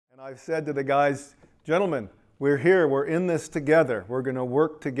I've said to the guys, gentlemen, we're here, we're in this together. We're going to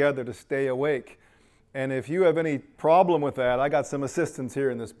work together to stay awake. And if you have any problem with that, I got some assistance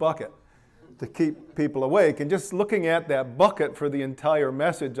here in this bucket to keep people awake. And just looking at that bucket for the entire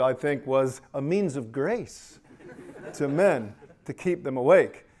message, I think, was a means of grace to men to keep them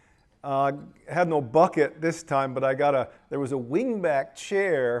awake. I had no bucket this time, but there was a wingback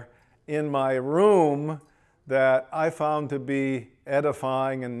chair in my room that I found to be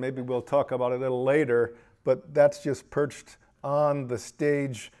edifying, and maybe we'll talk about it a little later, but that's just perched on the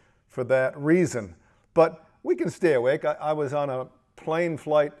stage for that reason. But we can stay awake. I was on a plane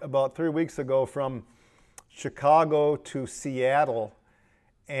flight about 3 weeks ago from Chicago to Seattle,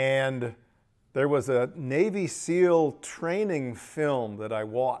 and there was a Navy SEAL training film that I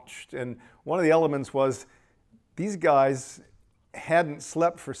watched, and one of the elements was these guys hadn't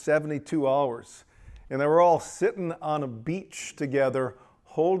slept for 72 hours, and they were all sitting on a beach together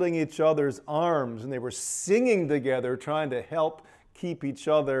holding each other's arms, and they were singing together trying to help keep each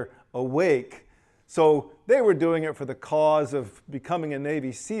other awake. So they were doing it for the cause of becoming a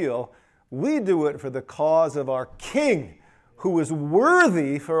Navy SEAL. We do it for the cause of our King, who is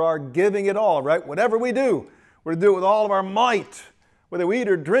worthy for our giving it all, right? Whatever we do, we're to do it with all of our might. Whether we eat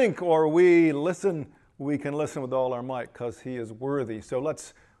or drink or we listen, we can listen with all our might because he is worthy. So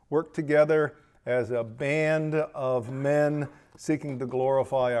let's work together as a band of men seeking to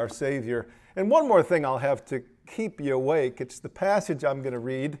glorify our Savior. And one more thing I'll have to keep you awake. It's the passage I'm going to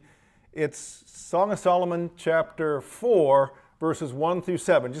read. It's Song of Solomon chapter 4, verses 1 through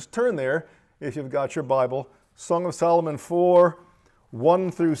 7. Just turn there if you've got your Bible. Song of Solomon 4, 1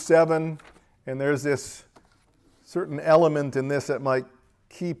 through 7. And there's this certain element in this that might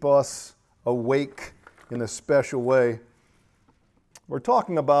keep us awake in a special way. We're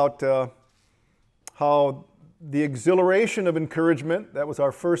talking about how the exhilaration of encouragement, that was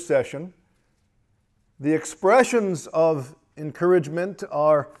our first session. The expressions of encouragement,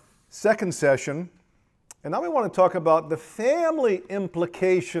 our second session. And now we want to talk about the family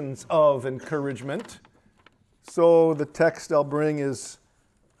implications of encouragement. So the text I'll bring is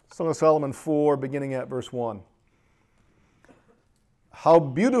Song of Solomon 4, beginning at verse 1. How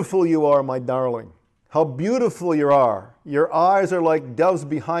beautiful you are, my darling. How beautiful you are. Your eyes are like doves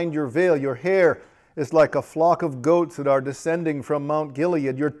behind your veil. Your hair is like a flock of goats that are descending from Mount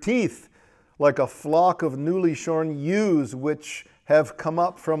Gilead. Your teeth like a flock of newly shorn ewes which have come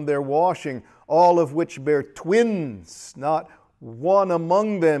up from their washing, all of which bear twins. Not one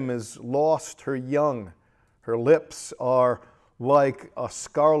among them is lost her young. Her lips are like a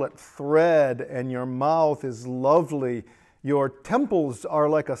scarlet thread, and your mouth is lovely. Your temples are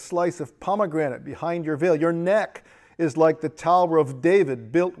like a slice of pomegranate behind your veil. Your neck is like the Tower of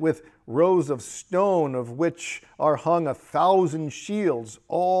David, built with rows of stone, of which are hung 1,000 shields,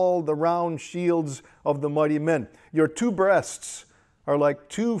 all the round shields of the mighty men. Your two breasts are like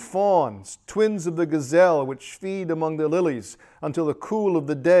two fawns, twins of the gazelle, which feed among the lilies until the cool of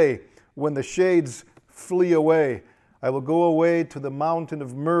the day, when the shades flee away. I will go away to the mountain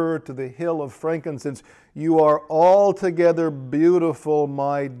of myrrh, to the hill of frankincense. You are altogether beautiful,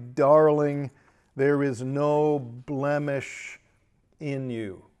 my darling. There is no blemish in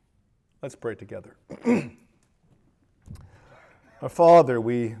you. Let's pray together. Our Father,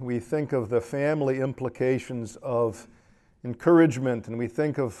 we think of the family implications of encouragement, and we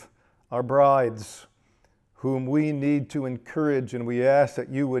think of our brides whom we need to encourage, and we ask that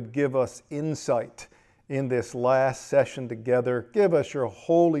you would give us insight in this last session together. Give us your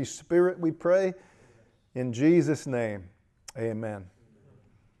Holy Spirit, we pray. In Jesus' name, amen.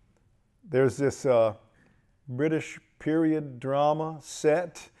 There's this British period drama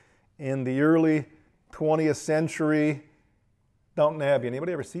set in the early 20th century, Downton Abbey.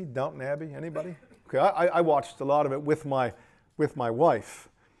 Anybody ever see Downton Abbey? Anybody? Okay, I watched a lot of it with my wife.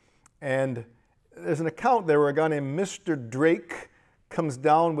 And there's an account there where a guy named Mr. Drake comes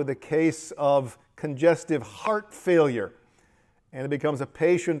down with a case of congestive heart failure. And he becomes a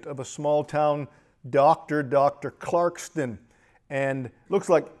patient of a small town doctor, Dr. Clarkston. And looks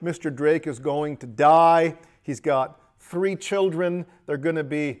like Mr. Drake is going to die. He's got 3 children. They're going to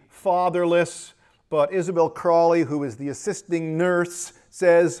be fatherless. But Isabel Crawley, who is the assisting nurse,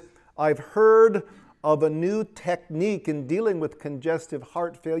 says, I've heard of a new technique in dealing with congestive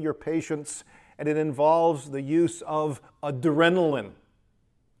heart failure patients, and it involves the use of adrenaline.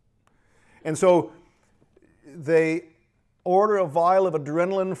 And so they order a vial of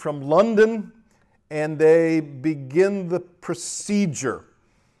adrenaline from London, and they begin the procedure.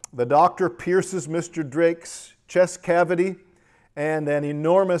 The doctor pierces Mr. Drake's chest cavity, and an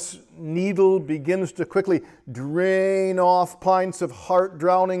enormous needle begins to quickly drain off pints of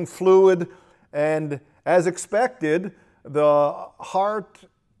heart-drowning fluid, and as expected, the heart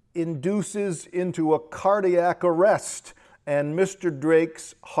induces into a cardiac arrest, and Mr.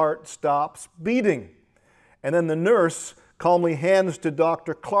 Drake's heart stops beating. And then the nurse calmly hands to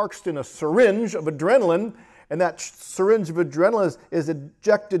Dr. Clarkston a syringe of adrenaline, and that syringe of adrenaline is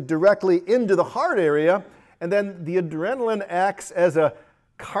injected directly into the heart area, and then the adrenaline acts as a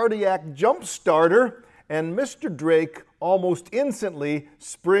cardiac jump starter, and Mr. Drake almost instantly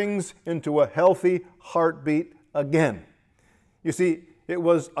springs into a healthy heartbeat again. You see, it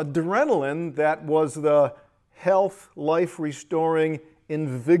was adrenaline that was the health, life-restoring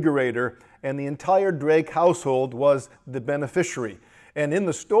invigorator, and the entire Drake household was the beneficiary. And in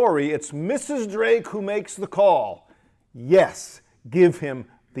the story, it's Mrs. Drake who makes the call. Yes, give him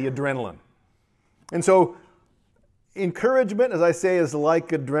the adrenaline. And so, encouragement, as I say, is like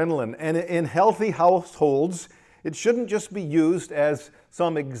adrenaline. And in healthy households, it shouldn't just be used as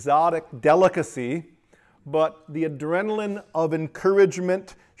some exotic delicacy, but the adrenaline of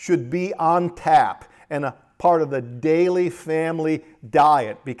encouragement should be on tap and a part of the daily family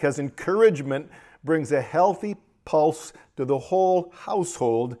diet, because encouragement brings a healthy pulse to the whole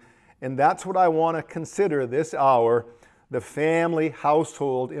household. And that's what I want to consider this hour, the family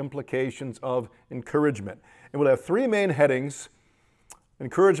household implications of encouragement. And we'll have three main headings: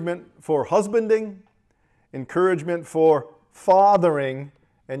 encouragement for husbanding, encouragement for fathering,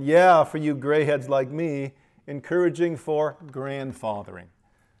 and yeah, for you grayheads like me, encouraging for grandfathering.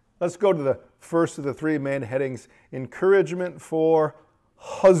 Let's go to the first of the three main headings, encouragement for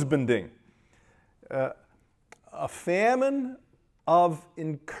husbanding. A famine of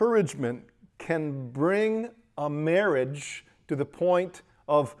encouragement can bring a marriage to the point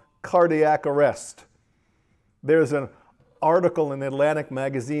of cardiac arrest. There's an article in the Atlantic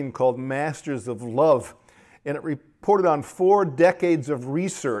magazine called Masters of Love, and it reported on 4 decades of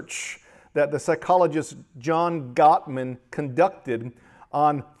research that the psychologist John Gottman conducted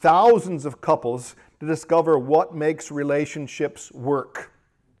on thousands of couples to discover what makes relationships work.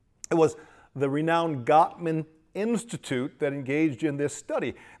 It was the renowned Gottman Institute that engaged in this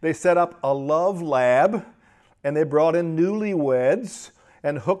study. They set up a love lab, and they brought in newlyweds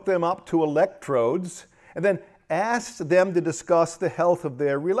and hooked them up to electrodes, and then asked them to discuss the health of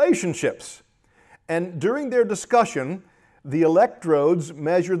their relationships. And during their discussion, the electrodes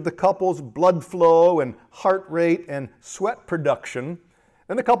measured the couple's blood flow and heart rate and sweat production.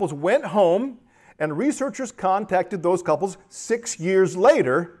 Then the couples went home, and researchers contacted those couples 6 years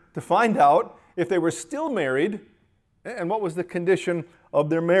later to find out if they were still married and what was the condition of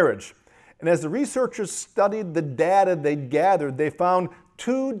their marriage. And as the researchers studied the data they gathered, they found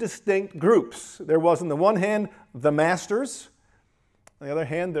 2 distinct groups. There was, on the one hand, the masters. On the other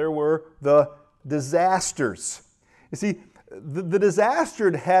hand, there were the disasters. You see, the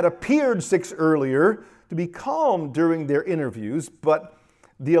disaster had appeared 6 earlier to be calm during their interviews, but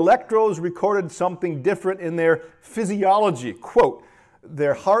the electrodes recorded something different in their physiology. Quote,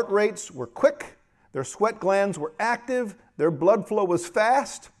 their heart rates were quick, their sweat glands were active, their blood flow was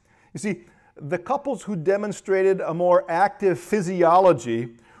fast. You see, the couples who demonstrated a more active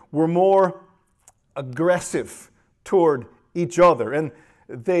physiology were more aggressive toward each other, and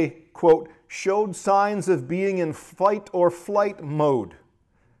they, quote, showed signs of being in fight or flight mode.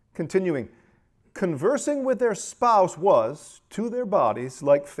 Continuing, conversing with their spouse was, to their bodies,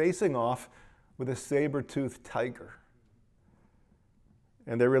 like facing off with a saber-toothed tiger.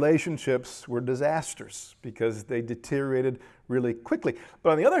 And their relationships were disasters because they deteriorated really quickly.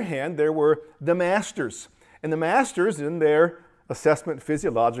 But on the other hand, there were the masters. And the masters, in their assessment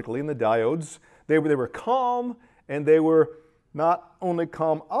physiologically in the diodes, they were calm, and they were not only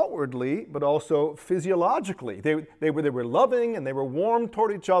calm outwardly, but also physiologically. They were loving, and they were warm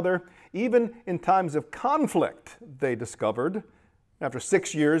toward each other. Even in times of conflict, they discovered. After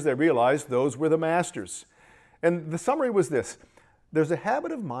 6 years, they realized those were the masters. And the summary was this: there's a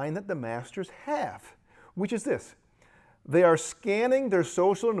habit of mind that the masters have, which is this: they are scanning their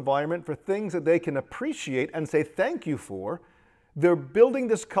social environment for things that they can appreciate and say thank you for. They're building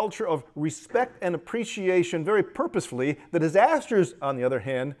this culture of respect and appreciation very purposefully. The disasters, on the other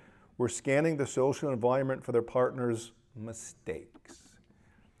hand, were scanning the social environment for their partner's mistakes.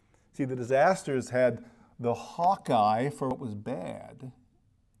 See, the disasters had the hawk eye for what was bad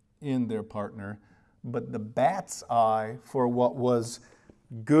in their partner, but the bat's eye for what was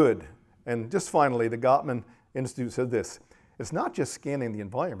good. And just finally, the Gottman Institute said this: it's not just scanning the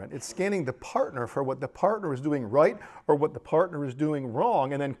environment, it's scanning the partner for what the partner is doing right or what the partner is doing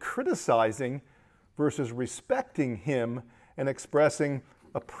wrong, and then criticizing versus respecting him and expressing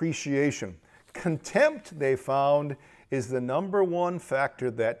appreciation. Contempt, they found, is the number one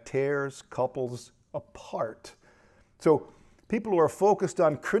factor that tears couples apart. So people who are focused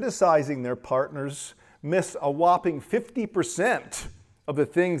on criticizing their partners miss a whopping 50% of the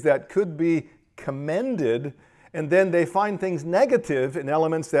things that could be commended, and then they find things negative in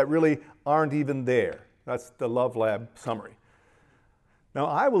elements that really aren't even there. That's the Love Lab summary. Now,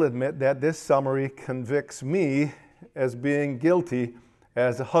 I will admit that this summary convicts me as being guilty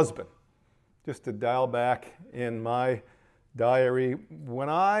as a husband. Just to dial back in my diary, when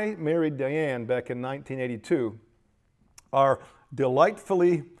I married Diane back in 1982, our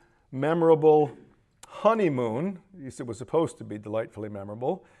delightfully memorable honeymoon, at least it was supposed to be delightfully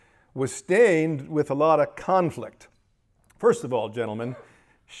memorable, was stained with a lot of conflict. First of all, gentlemen,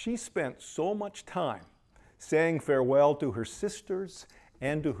 she spent so much time saying farewell to her sisters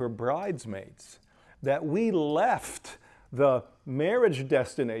and to her bridesmaids that we left the marriage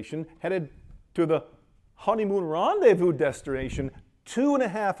destination, headed to the honeymoon rendezvous destination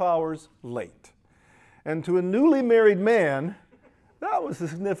 2.5 hours late. And to a newly married man, that was a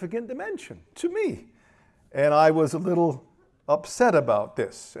significant dimension to me. And I was a little upset about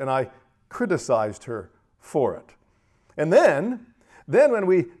this, and I criticized her for it. And then when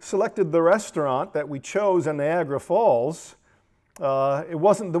we selected the restaurant that we chose in Niagara Falls, it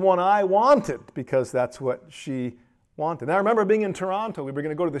wasn't the one I wanted, because that's what she wanted. And I remember being in Toronto. We were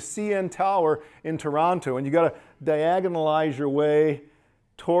going to go to the CN Tower in Toronto, and you got to diagonalize your way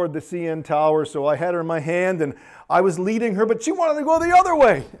toward the CN Tower. So I had her in my hand, and I was leading her, but she wanted to go the other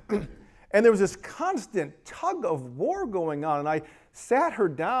way. And there was this constant tug of war going on, and I sat her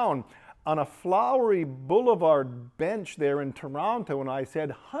down on a flowery boulevard bench there in Toronto, and I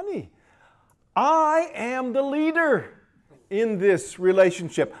said, "Honey, I am the leader in this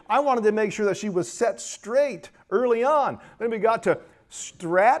relationship." I wanted to make sure that she was set straight early on. Then we got to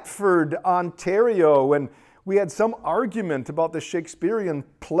Stratford, Ontario, and we had some argument about the Shakespearean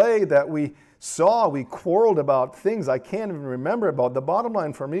play that we saw. We quarreled about things I can't even remember about. The bottom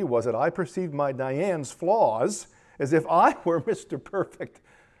line for me was that I perceived my Diane's flaws as if I were Mr. Perfect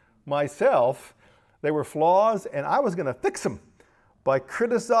myself. They were flaws, and I was going to fix them by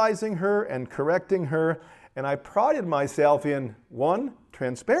criticizing her and correcting her. And I prided myself in, 1,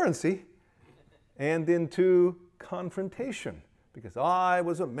 transparency, and in 2, confrontation, because I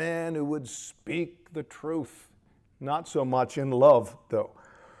was a man who would speak the truth. Not so much in love, though.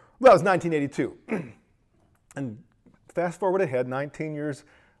 Well, it was 1982. And fast forward ahead, 19 years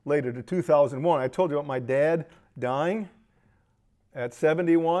later to 2001. I told you about my dad dying at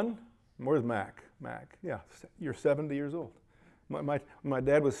 71. Where's Mac? Mac, yeah, you're 70 years old. My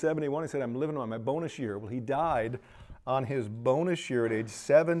dad was 71. He said, "I'm living on my bonus year." Well, he died on his bonus year at age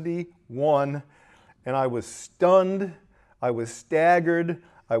 71, and I was stunned, I was staggered,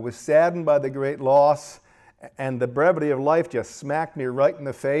 I was saddened by the great loss, and the brevity of life just smacked me right in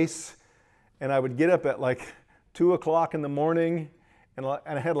the face. And I would get up at like 2 o'clock in the morning, and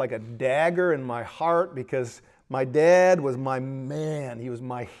I had like a dagger in my heart, because my dad was my man. He was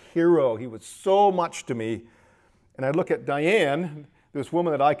my hero. He was so much to me. And I look at Diane, this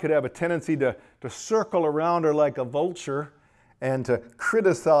woman that I could have a tendency to circle around her like a vulture and to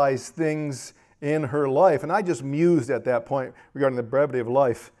criticize things in her life. And I just mused at that point regarding the brevity of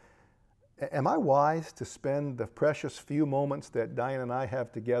life. Am I wise to spend the precious few moments that Diane and I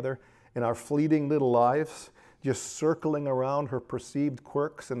have together in our fleeting little lives just circling around her perceived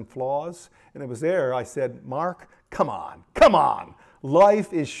quirks and flaws? And it was there I said, "Mark, come on, come on.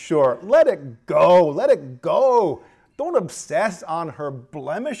 Life is short. Let it go. Let it go. Don't obsess on her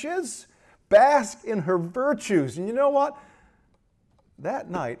blemishes. Bask in her virtues." And you know what? That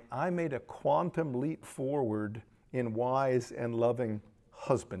night, I made a quantum leap forward in wise and loving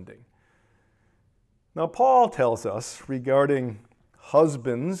husbanding. Now, Paul tells us regarding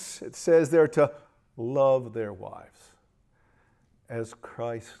husbands, it says they're to love their wives as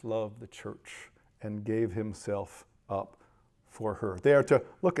Christ loved the church and gave himself up for her. They are to,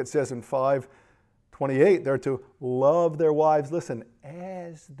 look, it says in 5:28, they're to love their wives, listen,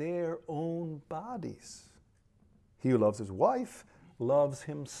 as their own bodies. He who loves his wife loves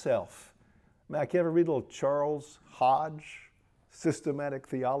himself. Mac, you ever read a little Charles Hodge, Systematic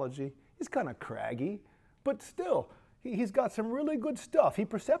Theology? He's kind of craggy, but still, he's got some really good stuff. He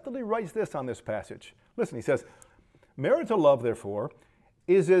perceptively writes this on this passage. Listen, he says, "Marital love, therefore,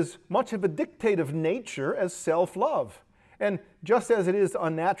 is as much of a dictate of nature as self-love. And just as it is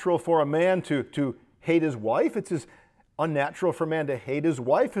unnatural for a man to hate his wife, it's as unnatural for a man to hate his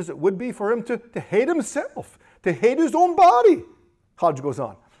wife as it would be for him to hate himself, to hate his own body." Hodge goes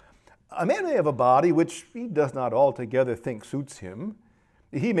on, A man may have a body which he does not altogether think suits him.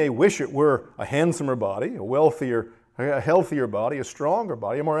 He may wish it were a handsomer body, a wealthier, a healthier body, a stronger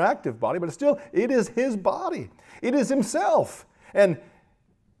body, a more active body, but still, it is his body. It is himself. And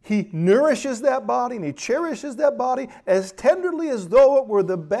he nourishes that body and he cherishes that body as tenderly as though it were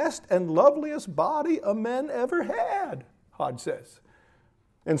the best and loveliest body a man ever had, Hodge says.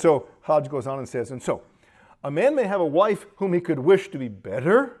 And so Hodge goes on and says, and so a man may have a wife whom he could wish to be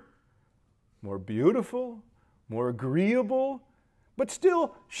better, more beautiful, more agreeable, but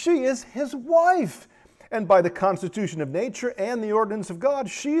still she is his wife. And by the constitution of nature and the ordinance of God,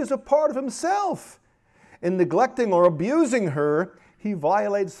 she is a part of himself. In neglecting or abusing her, he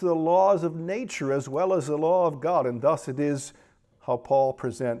violates the laws of nature as well as the law of God, and thus it is how Paul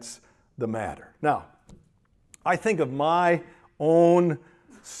presents the matter. Now, I think of my own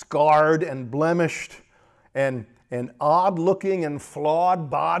scarred and blemished and odd-looking and flawed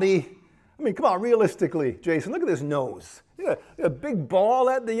body. I mean, come on, realistically, Jason, look at this nose. Yeah, a big ball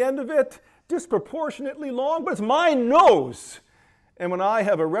at the end of it, disproportionately long, but it's my nose. And when I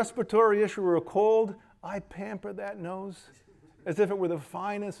have a respiratory issue or a cold, I pamper that nose as if it were the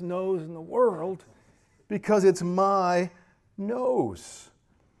finest nose in the world because it's my nose.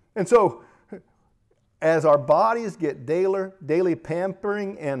 And so, as our bodies get daily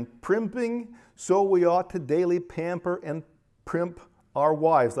pampering and primping, so we ought to daily pamper and primp our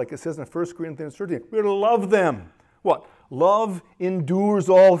wives. Like it says in 1 Corinthians 13, we're to love them. What? Love endures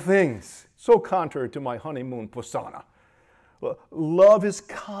all things. So contrary to my honeymoon persona. Love is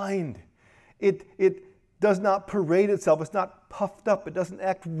kind. It does not parade itself. It's not puffed up. It doesn't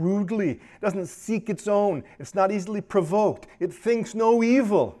act rudely. It doesn't seek its own. It's not easily provoked. It thinks no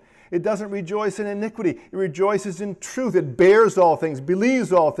evil. It doesn't rejoice in iniquity. It rejoices in truth. It bears all things,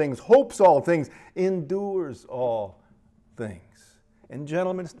 believes all things, hopes all things, endures all things. And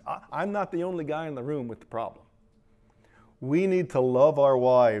gentlemen, I'm not the only guy in the room with the problem. We need to love our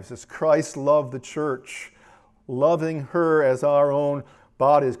wives as Christ loved the church, loving her as our own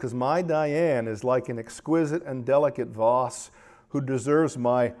bodies, because my Diane is like an exquisite and delicate vase who deserves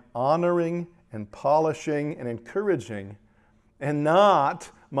my honoring and polishing and encouraging, and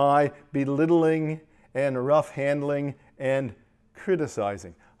not my belittling and rough handling and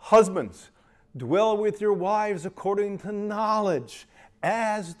criticizing. Husbands, dwell with your wives according to knowledge,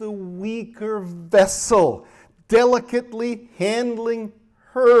 as the weaker vessel, delicately handling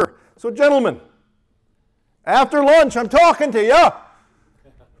her. So gentlemen, after lunch, I'm talking to you.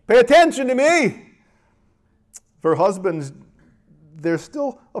 Pay attention to me. For husbands, there's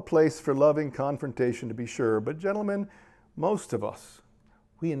still a place for loving confrontation, to be sure. But gentlemen, most of us,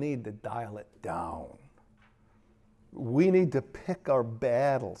 we need to dial it down. We need to pick our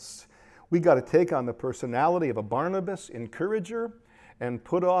battles. We got to take on the personality of a Barnabas, encourager, and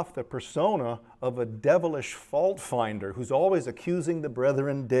put off the persona of a devilish fault finder who's always accusing the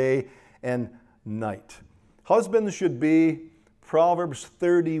brethren day and night. Husbands should be Proverbs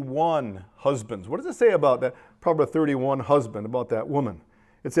 31 husbands. What does it say about that Proverbs 31 husband, about that woman?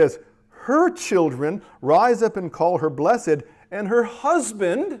 It says, her children rise up and call her blessed, and her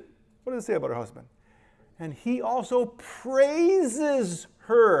husband, what does it say about her husband? And he also praises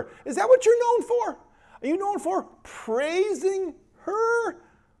her. Is that what you're known for? Are you known for praising her?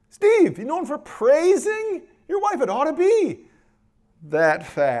 Steve, you known for praising your wife? It ought to be that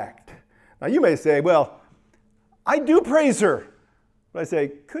fact. Now you may say, well, I do praise her. But I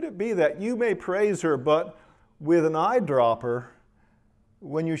say, could it be that you may praise her, but with an eyedropper,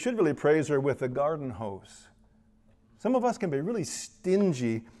 when you should really praise her with a garden hose? Some of us can be really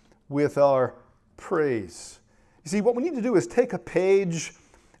stingy with our praise. You see, what we need to do is take a page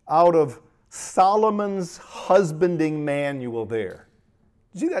out of Solomon's husbanding manual there.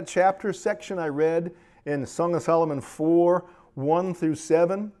 You see that chapter section I read in Song of Solomon 4, 1 through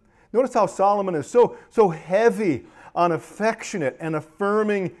 7? Notice how Solomon is so heavy on affectionate and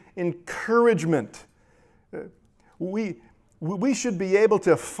affirming encouragement. We should be able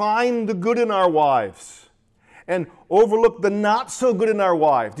to find the good in our wives and overlook the not so good in our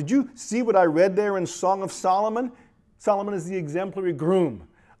wives. Did you see what I read there in Song of Solomon? Solomon is the exemplary groom.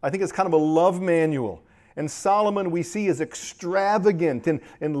 I think it's kind of a love manual. And Solomon, we see, is extravagant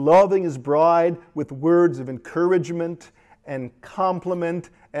in loving his bride with words of encouragement and compliment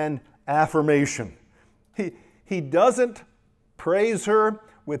and affirmation. He doesn't praise her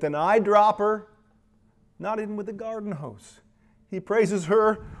with an eyedropper, not even with a garden hose. He praises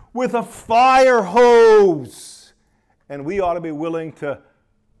her with a fire hose. And we ought to be willing to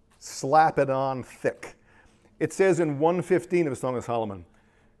slap it on thick. It says in 1:15 of the Song of Solomon,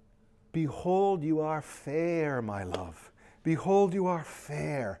 behold, you are fair, my love, behold, you are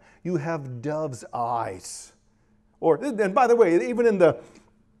fair. You have dove's eyes. And by the way, even in the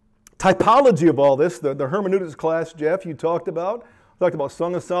typology of all this, the hermeneutics class, Jeff, you talked about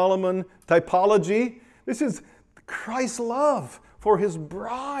Song of Solomon, typology. This is Christ's love for his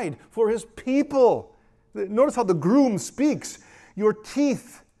bride, for his people. Notice how the groom speaks. Your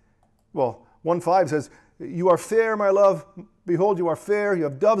teeth, 1:5 says, you are fair, my love. Behold, you are fair. You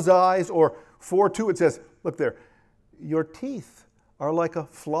have dove's eyes. Or 4:2, it says, look there, your teeth are like a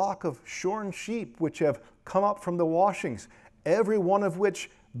flock of shorn sheep which have come up from the washings, every one of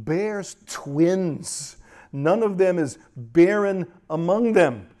which bears twins. None of them is barren among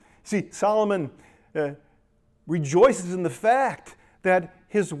them. See, Solomon rejoices in the fact that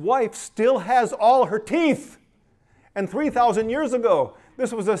his wife still has all her teeth. And 3,000 years ago,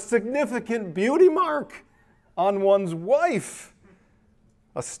 this was a significant beauty mark on one's wife.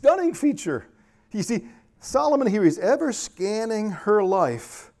 A stunning feature. You see, Solomon here is ever scanning her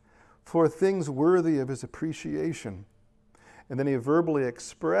life for things worthy of his appreciation. And then he verbally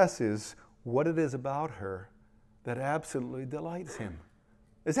expresses what it is about her that absolutely delights him.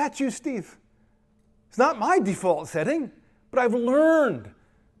 Is that you, Steve? It's not my default setting, but I've learned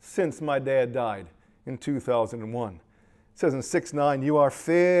since my dad died in 2001. It says in 6:9, you are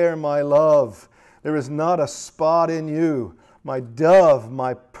fair, my love. There is not a spot in you. My dove,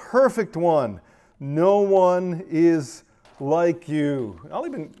 my perfect one. No one is like you. I'll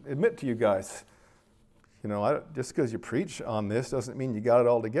even admit to you guys, just because you preach on this doesn't mean you got it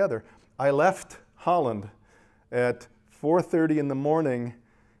all together. I left Holland at 4:30 in the morning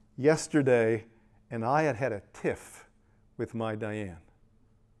yesterday, and I had had a tiff with my Diane.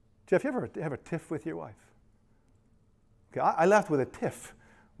 Jeff, you ever have a tiff with your wife? Okay, I left with a tiff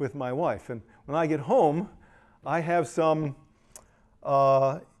with my wife, and when I get home, I have some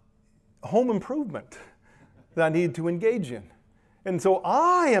home improvement that I need to engage in. And so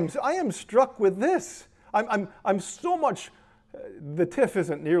I am struck with this. I'm so much, the tiff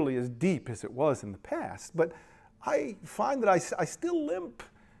isn't nearly as deep as it was in the past, but I find that I still limp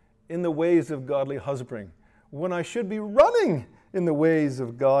in the ways of godly husbanding when I should be running in the ways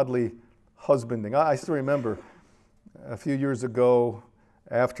of godly husbanding. I still remember a few years ago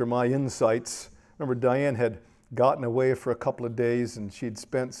after my insights, remember Diane had gotten away for a couple of days and she'd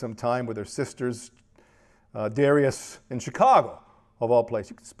spent some time with her sisters, Darius, in Chicago, of all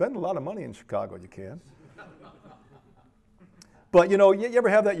places. You can spend a lot of money in Chicago, you can. But you ever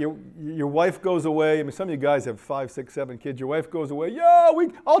have that? Your wife goes away. I mean, some of you guys have 5, 6, 7 kids. Your wife goes away. Yeah,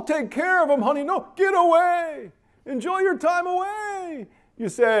 I'll take care of them, honey. No, get away. Enjoy your time away, you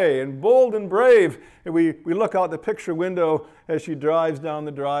say, and bold and brave. And we look out the picture window as she drives down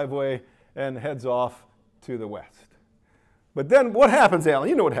the driveway and heads off to the west. But then what happens, Alan?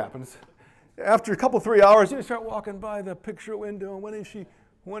 You know what happens. After a couple, 3 hours, you start walking by the picture window.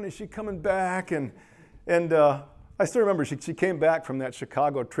 When is she coming back? And I still remember she came back from that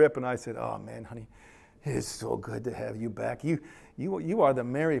Chicago trip, and I said, oh, man, honey, it is so good to have you back. You are the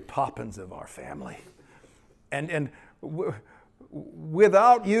Mary Poppins of our family. And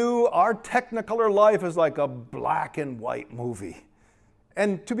without you, our Technicolor life is like a black and white movie.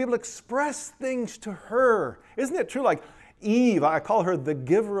 And to be able to express things to her, isn't it true? Like Eve, I call her the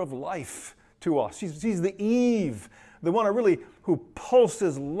giver of life to us. She's the Eve, the one who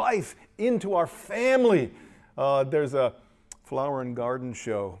pulses life into our family. There's a flower and garden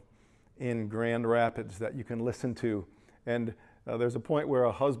show in Grand Rapids that you can listen to. And there's a point where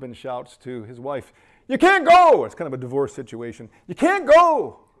a husband shouts to his wife, you can't go! It's kind of a divorce situation. You can't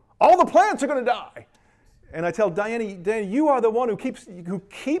go! All the plants are going to die. And I tell Diane, you are the one who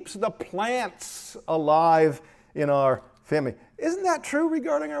keeps the plants alive in our family. Isn't that true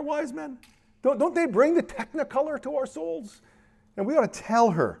regarding our wise men? Don't they bring the Technicolor to our souls? And we ought to tell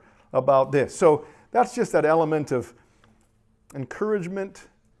her about this. So that's just that element of encouragement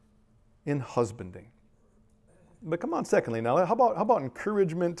in husbanding. But come on, secondly now, how about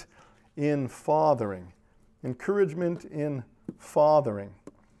encouragement in fathering? Encouragement in fathering.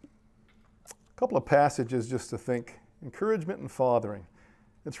 A couple of passages just to think. Encouragement in fathering.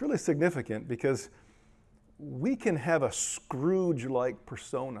 It's really significant because we can have a Scrooge-like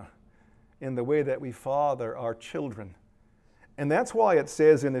persona in the way that we father our children. And that's why it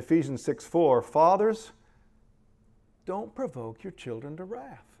says in Ephesians 6:4, fathers, don't provoke your children to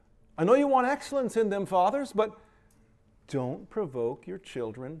wrath. I know you want excellence in them, fathers, but don't provoke your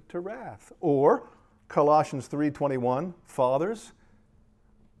children to wrath. Or Colossians 3:21, fathers,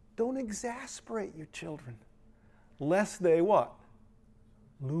 don't exasperate your children, lest they what?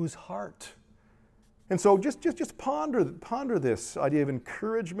 Lose heart. And so just ponder this idea of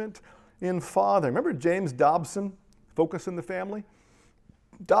encouragement in fathering. Remember James Dobson, focus in the family.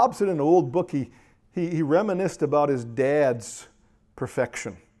 Dobson, in an old book, he reminisced about his dad's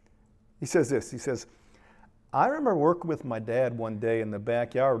perfection. He says this, he says, I remember working with my dad one day in the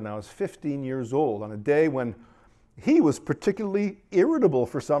backyard when I was 15 years old on a day when he was particularly irritable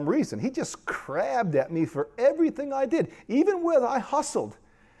for some reason. He just crabbed at me for everything I did, even when I hustled.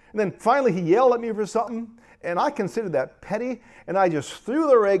 And then finally he yelled at me for something, and I considered that petty, and I just threw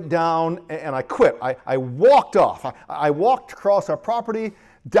the rake down and I quit. I walked off. I walked across our property,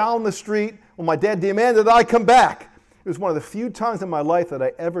 down the street, when my dad demanded that I come back. It was one of the few times in my life that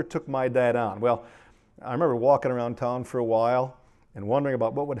I ever took my dad on. Well, I remember walking around town for a while and wondering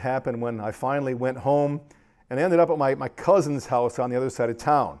about what would happen when I finally went home, and I ended up at my cousin's house on the other side of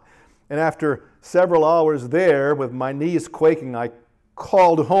town. And after several hours there, with my knees quaking, I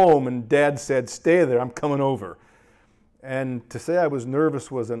called home, and Dad said, stay there, I'm coming over. And to say I was nervous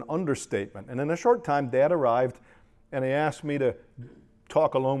was an understatement. And in a short time, Dad arrived, and he asked me to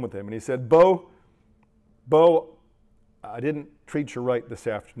talk alone with him. And he said, Bo, I didn't treat you right this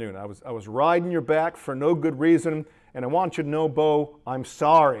afternoon. I was riding your back for no good reason, and I want you to know, Bo, I'm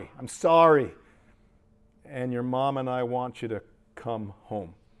sorry. I'm sorry. And your mom and I want you to come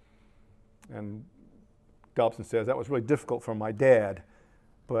home. And Dobson says that was really difficult for my dad,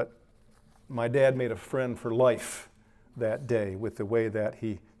 but my dad made a friend for life that day with the way that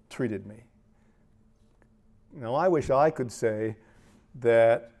he treated me. Now, I wish I could say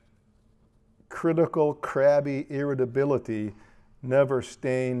that critical, crabby irritability never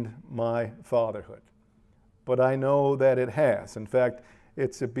stained my fatherhood. But I know that it has. In fact,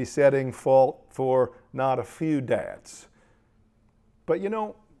 it's a besetting fault for not a few dads. But you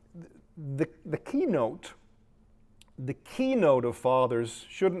know, the keynote of fathers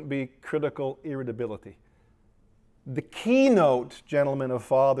shouldn't be critical irritability. The keynote, gentlemen, of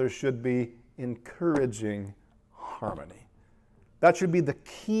fathers should be encouraging harmony. That should be the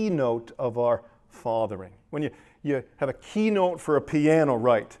keynote of our fathering. When you have a keynote for a piano,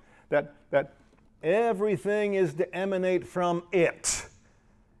 right, that everything is to emanate from it.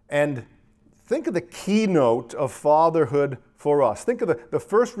 And think of the keynote of fatherhood for us. Think of the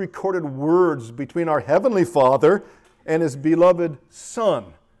first recorded words between our Heavenly Father and His beloved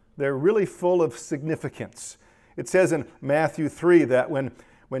Son. They're really full of significance. It says in Matthew 3 that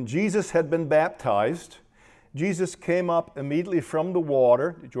when Jesus had been baptized, Jesus came up immediately from the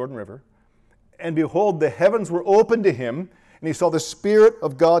water, the Jordan River, and behold, the heavens were opened to him, and he saw the Spirit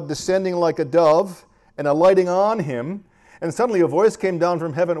of God descending like a dove and alighting on him, and suddenly a voice came down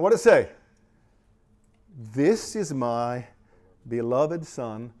from heaven. What did it say? This is my beloved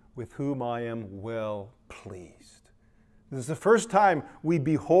Son, with whom I am well pleased. This is the first time we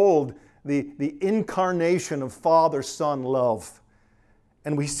behold the incarnation of father-son love.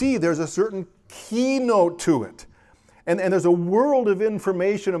 And we see there's a certain keynote to it. And there's a world of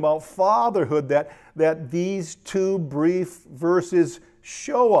information about fatherhood that these two brief verses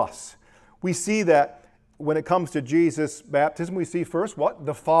show us. We see that when it comes to Jesus' baptism, we see first what?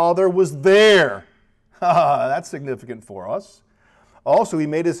 The Father was there. That's significant for us. Also, He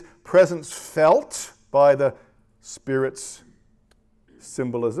made His presence felt by the Spirit's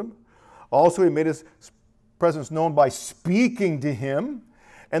symbolism. Also, He made His presence known by speaking to Him.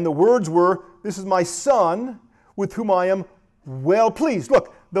 And the words were, this is my Son, with whom I am well pleased.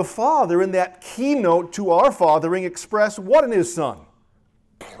 Look, the Father in that keynote to our fathering expressed what in His Son?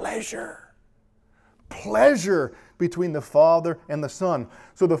 Pleasure. Pleasure between the Father and the Son.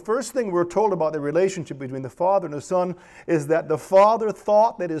 So the first thing we're told about the relationship between the Father and the Son is that the Father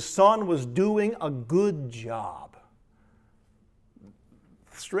thought that His Son was doing a good job.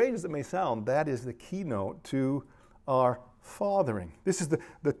 Strange as it may sound, that is the keynote to our fathering. This is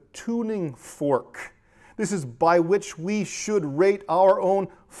the tuning fork. This is by which we should rate our own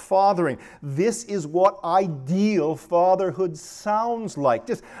fathering. This is what ideal fatherhood sounds like.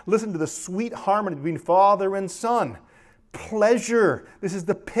 Just listen to the sweet harmony between father and son. Pleasure. This is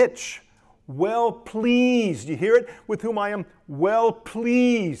the pitch. Well pleased. You hear it? With whom I am well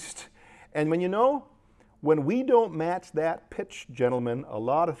pleased. And when we don't match that pitch, gentlemen, a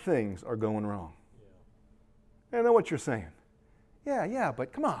lot of things are going wrong. I know what you're saying. Yeah,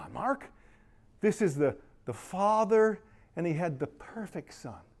 but come on, Mark. This is the Father, and He had the perfect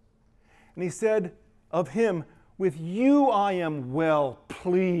Son. And He said of Him, with you I am well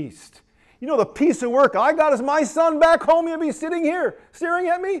pleased. You know the piece of work I got is my son back home. He'll be sitting here staring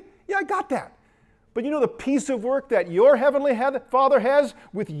at me. Yeah, I got that. But you know the piece of work that your Heavenly Father has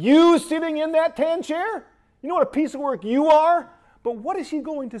with you sitting in that tan chair? You know what a piece of work you are? But what is He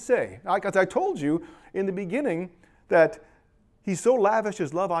going to say? Because I told you in the beginning that He so lavished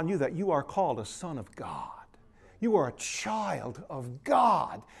His love on you that you are called a son of God. You are a child of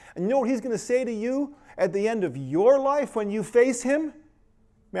God. And you know what He's going to say to you at the end of your life when you face Him?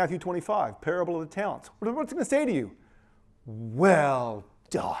 Matthew 25, parable of the talents. What's He going to say to you? Well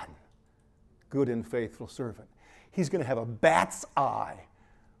done, good and faithful servant. He's going to have a bat's eye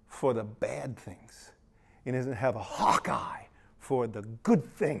for the bad things. And He's going to have a hawk eye for the good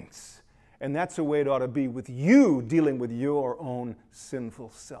things. And that's the way it ought to be with you dealing with your own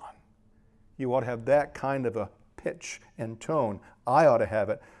sinful son. You ought to have that kind of a pitch and tone. I ought to have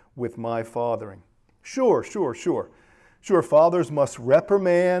it with my fathering. Sure, fathers must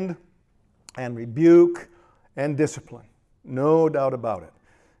reprimand and rebuke and discipline. No doubt about it.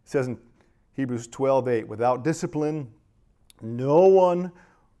 It says in Hebrews 12:8, without discipline, no one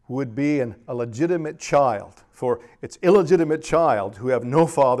would be a legitimate child, for it's illegitimate child who have no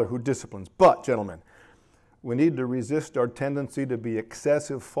father who disciplines. But, gentlemen, we need to resist our tendency to be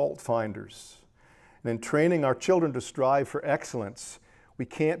excessive fault finders. And in training our children to strive for excellence, we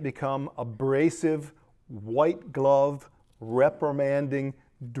can't become abrasive, white glove, reprimanding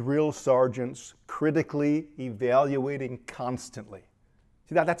drill sergeants, critically evaluating constantly.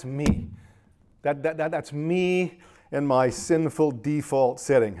 See, that's me. That's me in my sinful default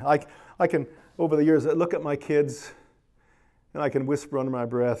setting. I can, over the years, I look at my kids and I can whisper under my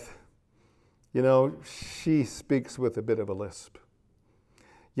breath, you know, she speaks with a bit of a lisp.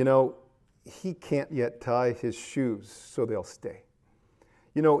 You know, he can't yet tie his shoes so they'll stay.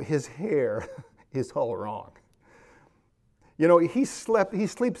 You know, his hair is all wrong. You know, he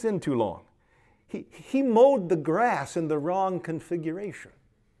sleeps in too long. He mowed the grass in the wrong configuration.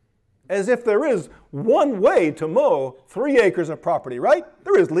 As if there is one way to mow 3 acres of property, right?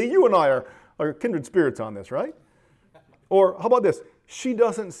 There is, Lee. You and I are kindred spirits on this, right? Or how about this? She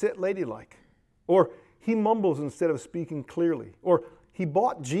doesn't sit ladylike. Or he mumbles instead of speaking clearly. Or he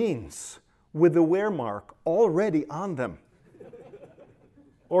bought jeans with the wear mark already on them.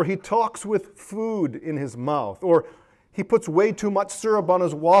 Or he talks with food in his mouth. Or he puts way too much syrup on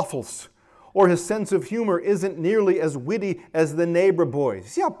his waffles. Or his sense of humor isn't nearly as witty as the neighbor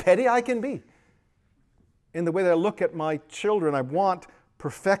boys. See how petty I can be? In the way that I look at my children, I want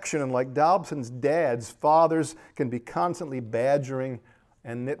perfection. And like Dobson's dads, fathers can be constantly badgering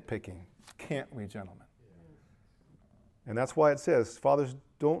and nitpicking. Can't we, gentlemen? And that's why it says, fathers,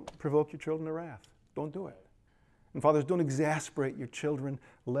 don't provoke your children to wrath. Don't do it. And fathers, don't exasperate your children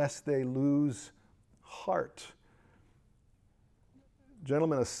lest they lose heart.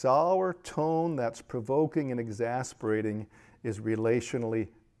 Gentlemen, a sour tone that's provoking and exasperating is relationally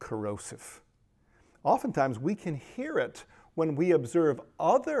corrosive. Oftentimes we can hear it when we observe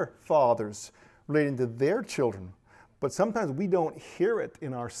other fathers relating to their children, but sometimes we don't hear it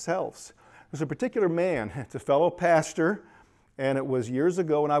in ourselves. There's a particular man, it's a fellow pastor, and it was years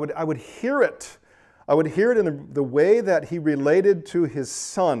ago, and I would hear it. I would hear it in the way that he related to his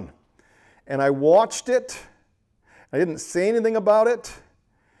son. And I watched it. I didn't say anything about it,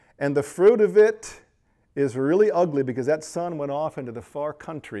 and the fruit of it is really ugly because that son went off into the far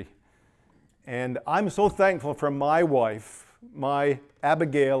country. And I'm so thankful for my wife, my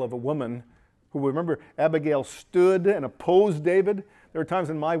Abigail of a woman, who, remember, Abigail stood and opposed David. There were times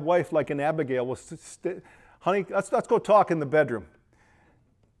when my wife, like an Abigail, was, honey, let's go talk in the bedroom.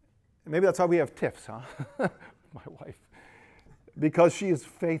 Maybe that's why we have tiffs, huh? My wife. Because she is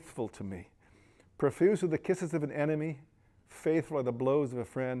faithful to me. Profuse are the kisses of an enemy, faithful are the blows of a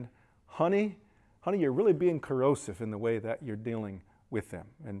friend. Honey, you're really being corrosive in the way that you're dealing with them.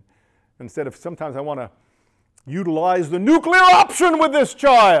 And instead of, sometimes I want to utilize the nuclear option with this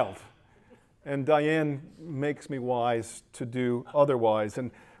child. And Diane makes me wise to do otherwise.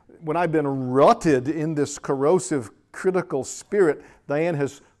 And when I've been rutted in this corrosive, critical spirit, Diane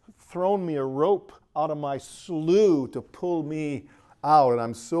has thrown me a rope out of my slough to pull me out. And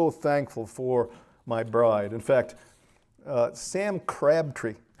I'm so thankful for my bride. In fact, Sam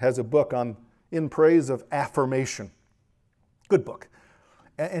Crabtree has a book on In Praise of Affirmation. Good book.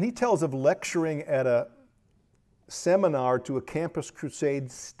 And he tells of lecturing at a seminar to a Campus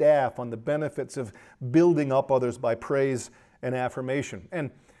Crusade staff on the benefits of building up others by praise and affirmation.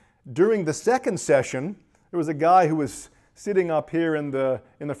 And during the second session, there was a guy who was sitting up here in the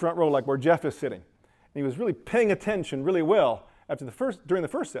front row, like where Jeff is sitting. And he was really paying attention really well during the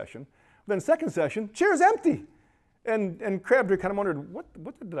first session. Then second session, chair's empty. And Crabtree kind of wondered,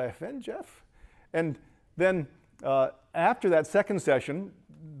 what did I offend Jeff? And then after that second session,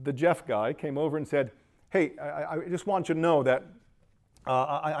 the Jeff guy came over and said, hey, I just want you to know that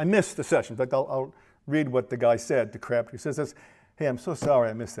I missed the session. In fact, I'll read what the guy said to Crabtree. He says, hey, I'm so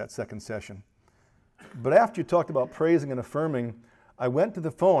sorry I missed that second session. But after you talked about praising and affirming, I went to the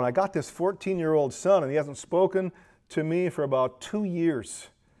phone. I got this 14-year-old son, and he hasn't spoken to me for about 2 years.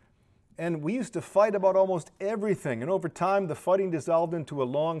 And we used to fight about almost everything. And over time, the fighting dissolved into a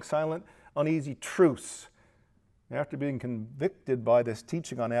long, silent, uneasy truce. After being convicted by this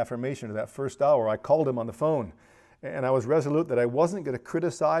teaching on affirmation of that first hour, I called him on the phone. And I was resolute that I wasn't going to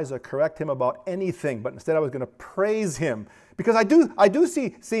criticize or correct him about anything, but instead I was going to praise him. Because I do see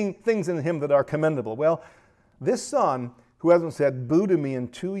things in him that are commendable. Well, this son, who hasn't said boo to me in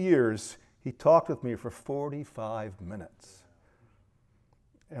 2 years, he talked with me for 45 minutes.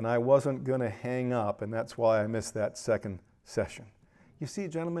 And I wasn't going to hang up, and that's why I missed that second session. You see,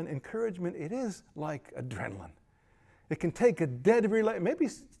 gentlemen, encouragement, it is like adrenaline. It can take a dead relationship. Maybe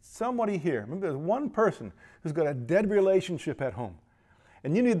somebody here, maybe there's one person who's got a dead relationship at home.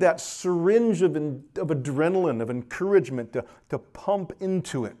 And you need that syringe of adrenaline, of encouragement to pump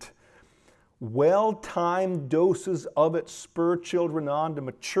into it. Well-timed doses of it spur children on to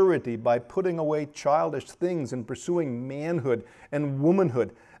maturity by putting away childish things and pursuing manhood and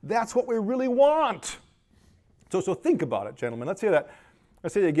womanhood. That's what we really want. So think about it, gentlemen. Let's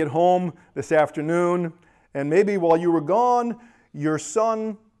say you get home this afternoon, and maybe while you were gone, your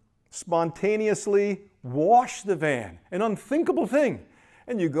son spontaneously washed the van. An unthinkable thing.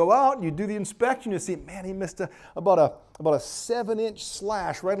 And you go out and you do the inspection, you see, man, he missed about a 7-inch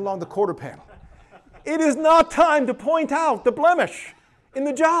slash right along the quarter panel. It is not time to point out the blemish in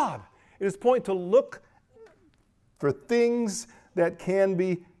the job. It is point to look for things that can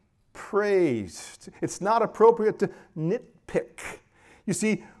be praised. It's not appropriate to nitpick. You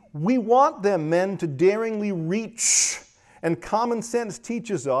see, we want them, men, to daringly reach. And common sense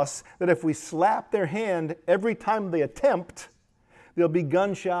teaches us that if we slap their hand every time they attempt, they'll be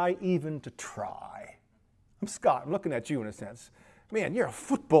gun-shy even to try. I'm Scott. I'm looking at you in a sense. Man, you're a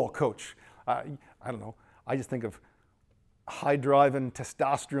football coach. I don't know. I just think of high-driving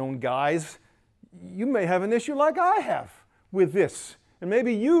testosterone guys. You may have an issue like I have with this. And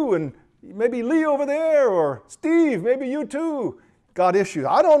maybe you and maybe Lee over there or Steve, maybe you too, got issues.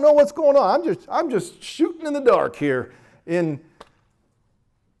 I don't know what's going on. I'm just shooting in the dark here in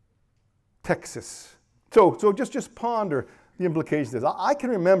Texas. So just ponder the implications of this. I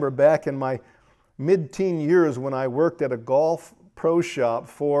can remember back in my mid-teen years when I worked at a golf pro shop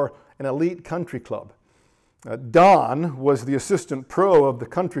for an elite country club. Don was the assistant pro of the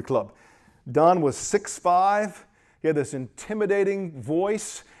country club. Don was 6'5". He had this intimidating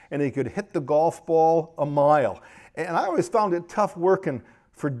voice, and he could hit the golf ball a mile. And I always found it tough working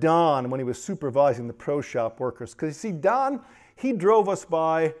for Don when he was supervising the pro shop workers. Because you see, Don, he drove us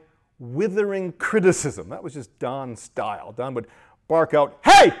by withering criticism. That was just Don's style. Don would bark out,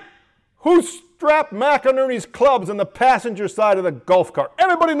 "Hey, who strapped Mac underneath clubs on the passenger side of the golf cart?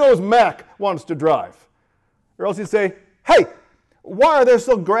 Everybody knows Mac wants to drive." Or else he'd say, "Hey, why are there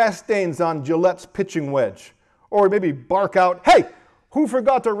still grass stains on Gillette's pitching wedge?" Or maybe bark out, "Hey, who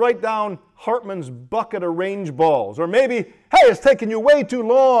forgot to write down Hartman's bucket of range balls?" Or maybe, "Hey, it's taking you way too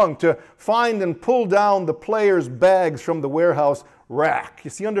long to find and pull down the players' bags from the warehouse rack." You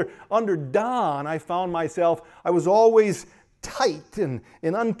see, under Don, I found myself, I was always tight and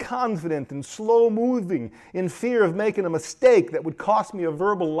unconfident and slow-moving, in fear of making a mistake that would cost me a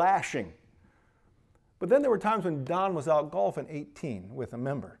verbal lashing. But then there were times when Don was out golfing 18 with a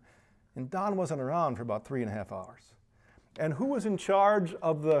member, and Don wasn't around for about 3.5 hours. And who was in charge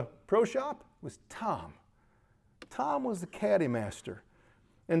of the pro shop? It was Tom. Tom was the caddy master.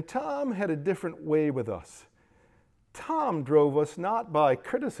 And Tom had a different way with us. Tom drove us not by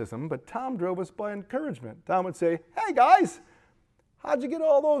criticism, but Tom drove us by encouragement. Tom would say, "Hey guys, how'd you get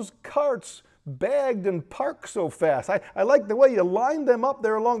all those carts bagged and parked so fast? I like the way you lined them up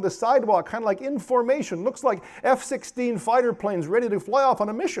there along the sidewalk, kind of like in formation. Looks like F-16 fighter planes ready to fly off on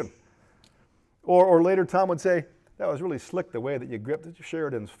a mission." Or later Tom would say, "That was really slick the way that you gripped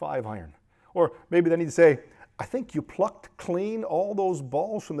Sheridan's 5-iron. Or maybe then he'd say, "I think you plucked clean all those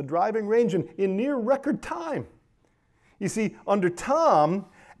balls from the driving range in near record time." You see, under Tom,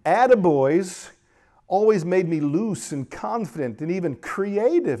 attaboys always made me loose and confident and even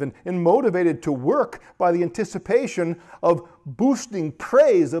creative and motivated to work by the anticipation of boosting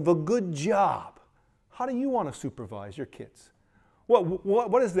praise of a good job. How do you want to supervise your kids?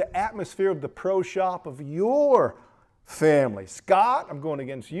 What is the atmosphere of the pro shop of your family? Scott, I'm going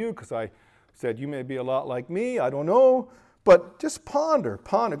against you because I said you may be a lot like me. I don't know. But just ponder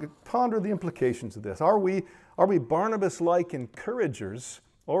the implications of this. Are we Barnabas-like encouragers,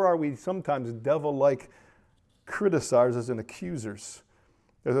 or are we sometimes devil-like criticizers and accusers?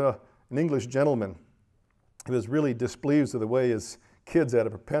 There's an English gentleman who was really displeased with the way his kids had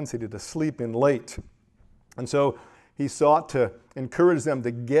a propensity to sleep in late. And so he sought to encourage them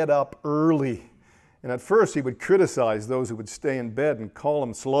to get up early. And at first he would criticize those who would stay in bed and call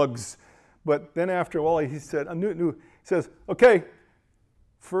them slugs. But then after a while he said, he says, okay,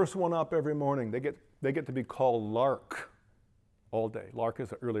 first one up every morning. They get to be called lark all day. Lark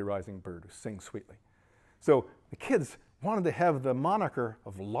is an early rising bird who sings sweetly. So the kids wanted to have the moniker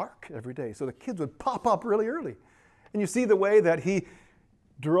of lark every day. So the kids would pop up really early. And you see the way that he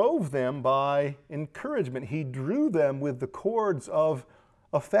drove them by encouragement. He drew them with the cords of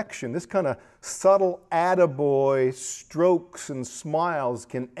affection. This kind of subtle attaboy strokes and smiles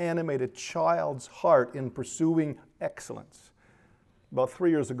can animate a child's heart in pursuing excellence. About 3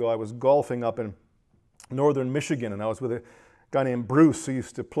 years ago, I was golfing up in northern Michigan, and I was with a guy named Bruce who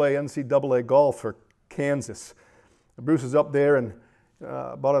used to play NCAA golf for Kansas. Bruce was up there, and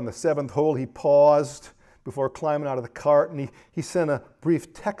about on the 7th hole, he paused before climbing out of the cart, and he sent a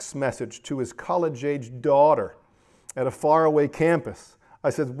brief text message to his college-age daughter at a faraway campus. I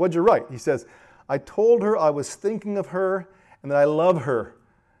said, what'd you write? He says, I told her I was thinking of her and that I love her.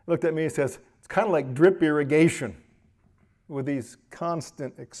 He looked at me and says, it's kind of like drip irrigation with these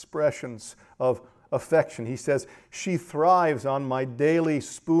constant expressions of affection. He says, she thrives on my daily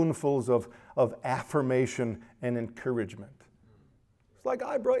spoonfuls of affirmation and encouragement. It's like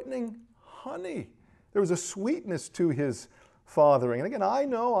eye-brightening honey. There was a sweetness to his fathering. And again, I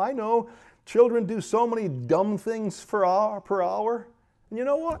know, children do so many dumb things per hour. And you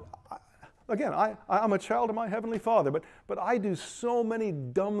know what? I'm a child of my Heavenly Father, but I do so many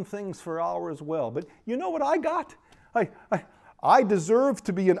dumb things for hours as well. But you know what I got? I deserve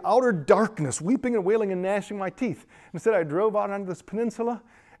to be in outer darkness, weeping and wailing and gnashing my teeth. Instead, I drove out onto this peninsula,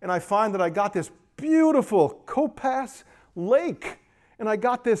 and I find that I got this beautiful Copass Lake, and I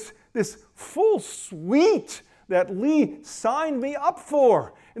got this full suite that Lee signed me up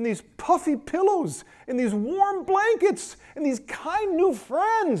for, and these puffy pillows, and these warm blankets, and these kind new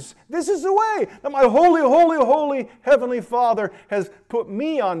friends. This is the way that my holy, holy, holy Heavenly Father has put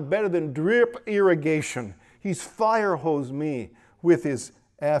me on better than drip irrigation. He's fire hosed me with his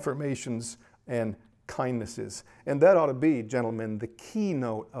affirmations and kindnesses. And that ought to be, gentlemen, the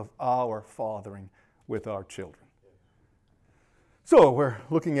keynote of our fathering with our children. So we're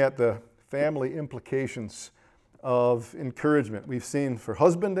looking at the family implications of encouragement. We've seen for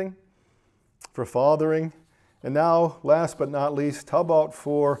husbanding, for fathering, and now, last but not least, how about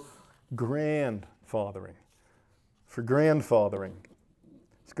for grandfathering? For grandfathering.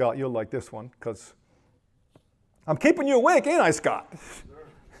 Scott, you'll like this one, because I'm keeping you awake, ain't I, Scott?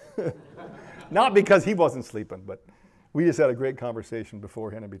 Not because he wasn't sleeping, but we just had a great conversation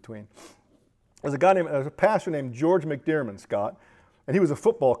beforehand and between. There's a pastor named George McDermott, Scott, and he was a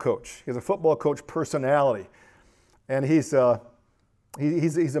football coach. He has a football coach personality. And he's a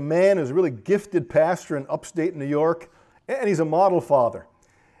man who's a really gifted pastor in upstate New York, and he's a model father.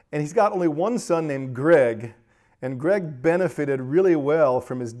 And he's got only one son named Greg, and Greg benefited really well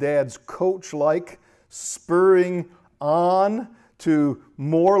from his dad's coach-like spurring on to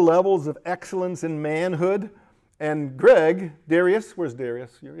more levels of excellence in manhood. And Greg, Darius, where's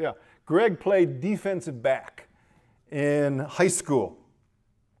Darius? Yeah, Greg played defensive back in high school.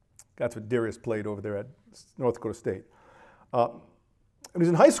 That's what Darius played over there at North Dakota State. When he was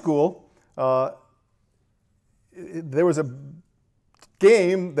in high school, there was a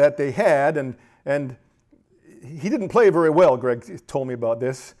game that they had, and he didn't play very well, Greg told me about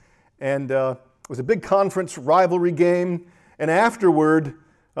this. And it was a big conference rivalry game, and afterward,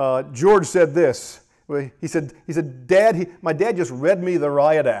 George said this. He said, Dad, my dad just read me the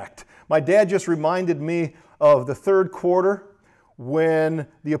riot act. My dad just reminded me of the third quarter when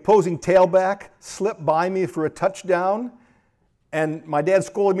the opposing tailback slipped by me for a touchdown, and my dad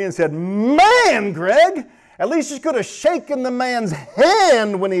scolded me and said, man, Greg, at least you could have shaken the man's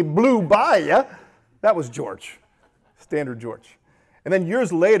hand when he blew by you. That was George, standard George. And then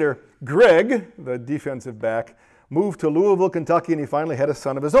years later, Greg, the defensive back, moved to Louisville, Kentucky, and he finally had a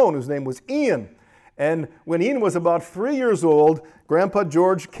son of his own whose name was Ian. And when Ian was about 3 years old, Grandpa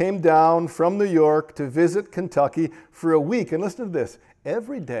George came down from New York to visit Kentucky for a week. And listen to this.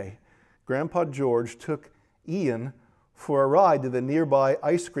 Every day, Grandpa George took Ian for a ride to the nearby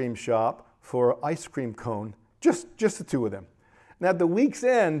ice cream shop for an ice cream cone, just the two of them. And at the week's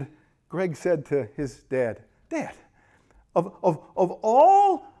end, Greg said to his dad, Dad, of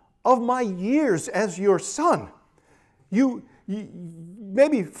all of my years as your son, you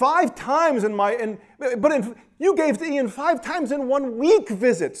maybe 5 times you gave to Ian 5 times in 1 week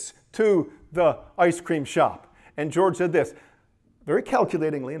visits to the ice cream shop. And George said this, very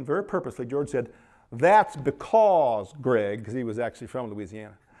calculatingly and very purposely, George said, that's because, Greg, because he was actually from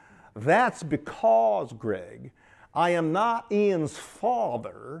Louisiana, that's because, Greg, I am not Ian's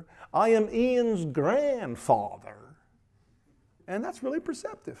father. I am Ian's grandfather. And that's really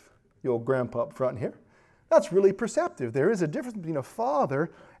perceptive. The old grandpa up front here. That's really perceptive. There is a difference between a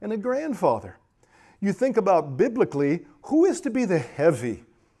father and a grandfather. You think about biblically, who is to be the heavy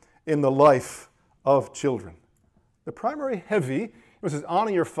in the life of children? The primary heavy, it says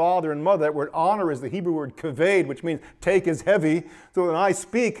honor your father and mother. That word honor is the Hebrew word kaved, which means take is heavy. So when I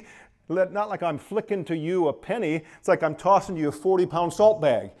speak, not like I'm flicking to you a penny, it's like I'm tossing you a 40-pound salt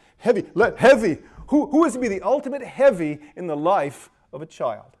bag. Heavy, heavy. Who is to be the ultimate heavy in the life of a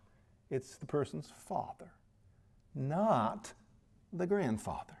child? It's the person's father, not the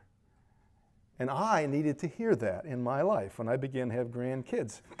grandfather. And I needed to hear that in my life when I began to have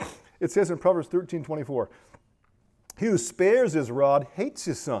grandkids. It says in Proverbs 13:24, he who spares his rod hates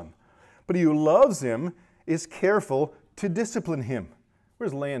his son, but he who loves him is careful to discipline him.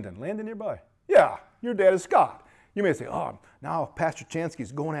 Where's Landon? Landon nearby? Yeah, your dad is Scott. You may say, oh, now Pastor Chanski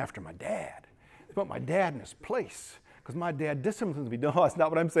is going after my dad. He put my dad in his place because my dad disciplines me. No, that's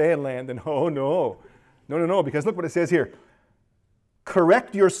not what I'm saying, Landon. Oh, no. No, because look what it says here.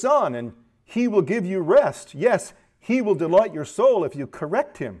 Correct your son and he will give you rest. Yes, he will delight your soul if you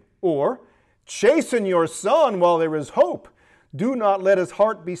correct him. Or, chasten your son while there is hope. Do not let his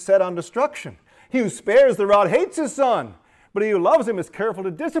heart be set on destruction. He who spares the rod hates his son, but he who loves him is careful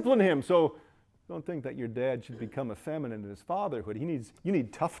to discipline him. So don't think that your dad should become effeminate in his fatherhood. You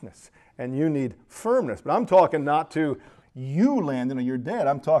need toughness and you need firmness. But I'm talking not to you, Landon, or your dad.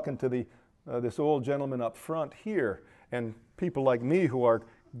 I'm talking to this old gentleman up front here and people like me who are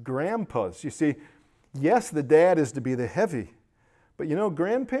grandpas. You see, yes, the dad is to be the heavy, but you know,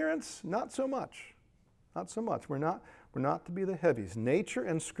 grandparents, not so much. Not so much. We're not to be the heavies. Nature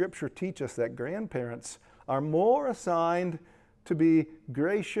and Scripture teach us that grandparents are more assigned to be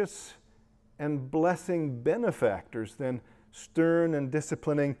gracious and blessing benefactors than stern and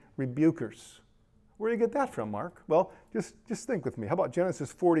disciplining rebukers. Where do you get that from, Mark? Well, just think with me. How about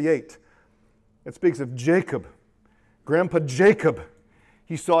Genesis 48? It speaks of Jacob, Grandpa Jacob.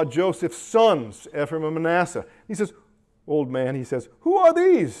 He saw Joseph's sons, Ephraim and Manasseh. He says, old man, he says, who are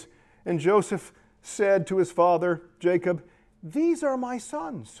these? And Joseph said to his father, Jacob, these are my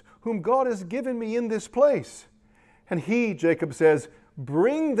sons, whom God has given me in this place. And he, Jacob, says,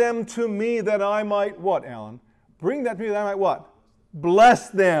 bring them to me that I might, what, Alan? Bring that to me that I might what? Bless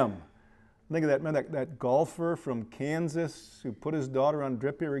them. Think of that, man, that golfer from Kansas who put his daughter on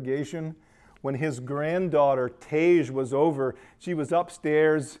drip irrigation. When his granddaughter, Tage, was over, she was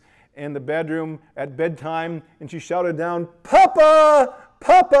upstairs in the bedroom at bedtime, and she shouted down, Papa,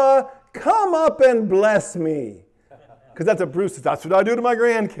 Papa, come up and bless me. Because that's what Bruce says. That's what I do to my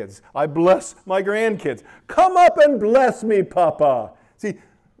grandkids. I bless my grandkids. Come up and bless me, Papa. See,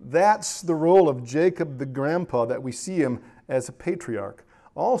 that's the role of Jacob the grandpa, that we see him as a patriarch.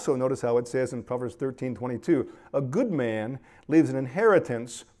 Also, notice how it says in Proverbs 13:22, a good man leaves an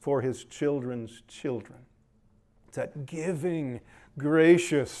inheritance for his children's children. It's that giving,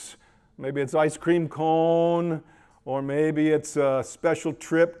 gracious, maybe it's ice cream cone, or maybe it's a special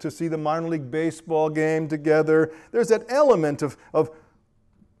trip to see the minor league baseball game together. There's that element of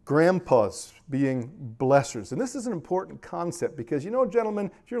grandpas being blessers. And this is an important concept because, you know, gentlemen,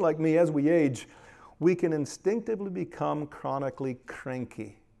 if you're like me, as we age, we can instinctively become chronically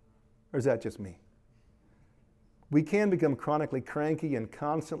cranky. Or is that just me? We can become chronically cranky and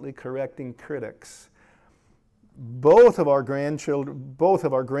constantly correcting critics. Both of our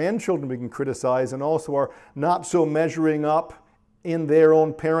grandchildren we can criticize, and also are not so measuring up in their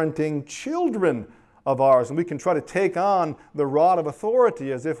own parenting children of ours. And we can try to take on the rod of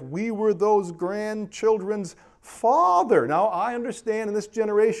authority as if we were those grandchildren's father. Now, I understand in this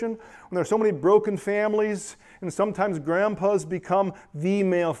generation, when there are so many broken families, and sometimes grandpas become the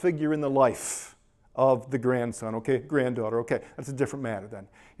male figure in the life of the grandson, okay, granddaughter, okay, that's a different matter then.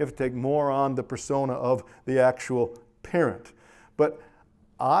 You have to take more on the persona of the actual parent. But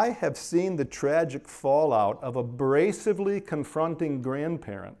I have seen the tragic fallout of abrasively confronting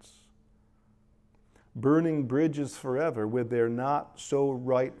grandparents, burning bridges forever with their not so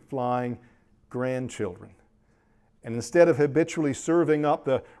right flying grandchildren. And instead of habitually serving up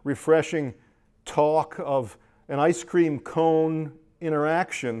the refreshing talk of an ice cream cone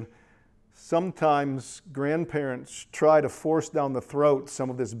interaction, sometimes grandparents try to force down the throat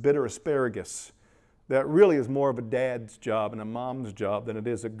some of this bitter asparagus that really is more of a dad's job and a mom's job than it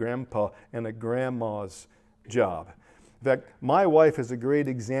is a grandpa and a grandma's job. In fact, my wife is a great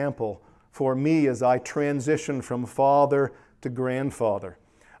example for me as I transition from father to grandfather.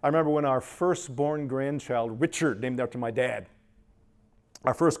 I remember when our firstborn grandchild, Richard, named after my dad,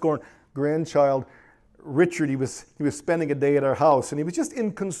 our firstborn grandchild, Richard, he was spending a day at our house, and he was just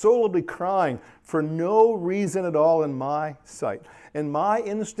inconsolably crying for no reason at all in my sight. And my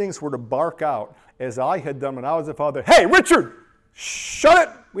instincts were to bark out, as I had done when I was a father, "Hey, Richard, shut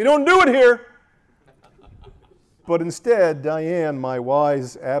it! We don't do it here!" But instead, Diane, my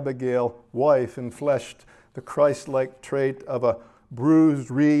wise Abigail wife, enfleshed the Christ-like trait of a bruised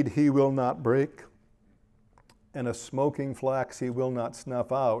reed he will not break, and a smoking flax he will not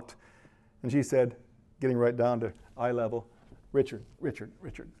snuff out. And she said, getting right down to eye level, Richard,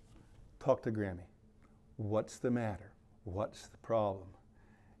 talk to Grammy. What's the matter? What's the problem?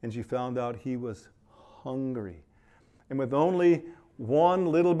 And she found out he was hungry. And with only one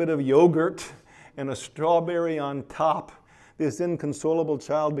little bit of yogurt and a strawberry on top, this inconsolable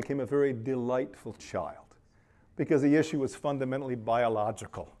child became a very delightful child, because the issue was fundamentally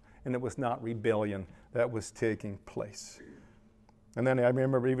biological, and it was not rebellion that was taking place. And then I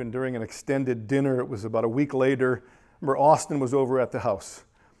remember even during an extended dinner, it was about a week later, remember Austin was over at the house.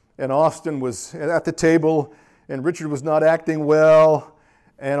 And Austin was at the table, and Richard was not acting well,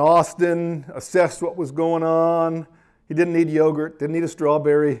 and Austin assessed what was going on. He didn't need yogurt, didn't need a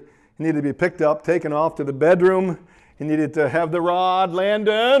strawberry. He needed to be picked up, taken off to the bedroom. He needed to have the rod,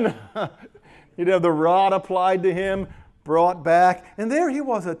 Landon. He'd have the rod applied to him, brought back. And there he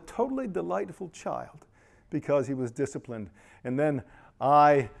was, a totally delightful child, because he was disciplined. And then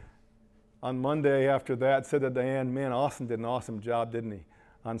I, on Monday after that, said to Diane, man, Austin did an awesome job, didn't he,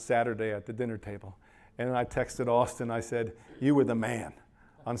 on Saturday at the dinner table. And I texted Austin, I said, you were the man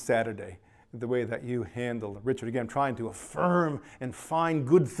on Saturday, the way that you handled Richard. Again, trying to affirm and find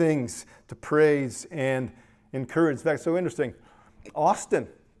good things to praise and encourage. In fact, so interesting, Austin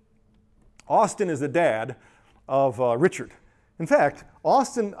is the dad of Richard. In fact,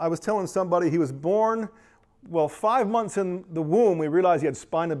 Austin, I was telling somebody, he was born, well, 5 months in the womb, we realized he had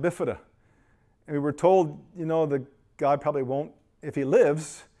spina bifida. And we were told, you know, the guy probably won't, if he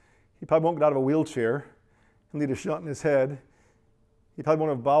lives, he probably won't get out of a wheelchair. He'll need a shunt in his head. He probably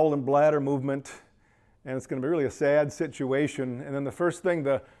won't have bowel and bladder movement. And it's going to be really a sad situation. And then the first thing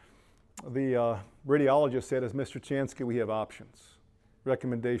the radiologist said is, Mr. Chanski, we have options.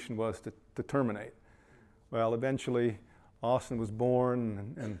 Recommendation was to terminate. Well, eventually, Austin was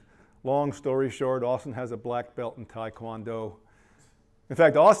born, and long story short, Austin has a black belt in Taekwondo. In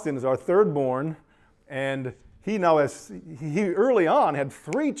fact, Austin is our third born, and he now has, he early on had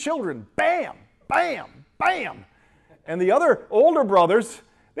 3 children. Bam, bam, bam. And the other older brothers,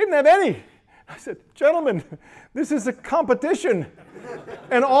 they didn't have any. I said, gentlemen, this is a competition,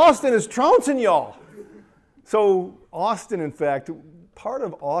 and Austin is trouncing y'all. So Austin, in fact, part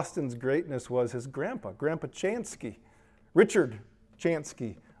of Austin's greatness was his grandpa, Grandpa Chanski, Richard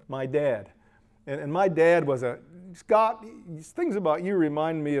Chanski, my dad. And my dad was Scott, things about you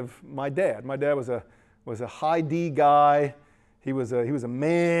remind me of my dad. My dad was a high D guy. He was a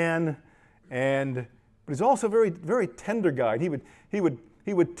man, but he's also a very, very tender guy. He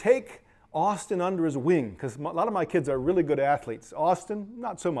would take Austin under his wing, because a lot of my kids are really good athletes. Austin,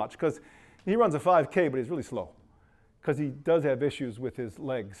 not so much, because he runs a 5K, but he's really slow, because he does have issues with his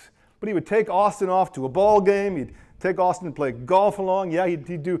legs. But he would take Austin off to a ball game. He'd take Austin to play golf along. Yeah,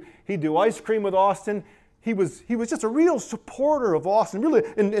 he'd do ice cream with Austin. He was just a real supporter of Austin, really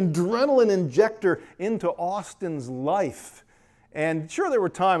an adrenaline injector into Austin's life. And sure, there were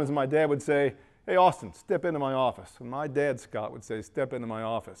times when my dad would say, hey, Austin, step into my office. And my dad, Scott, would say, step into my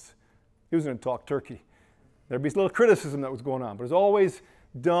office. He was going to talk turkey. There'd be a little criticism that was going on, but it was always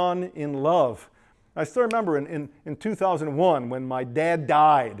done in love. I still remember in 2001 when my dad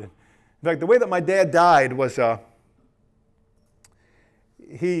died. In fact, the way that my dad died was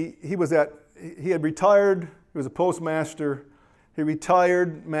he had retired. He was a postmaster. He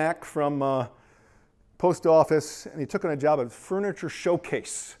retired, Mac, from post office, and he took on a job at Furniture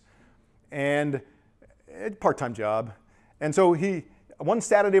Showcase, and a part-time job. And so one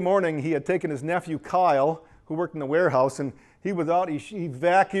Saturday morning, he had taken his nephew Kyle, who worked in the warehouse, and he was out. He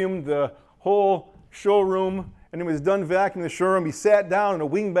vacuumed the whole showroom, and when he was done vacuuming the showroom, he sat down in a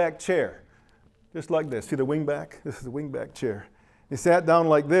wingback chair, just like this. See the wingback? This is the wingback chair. He sat down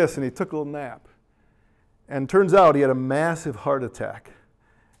like this, and he took a little nap. And turns out he had a massive heart attack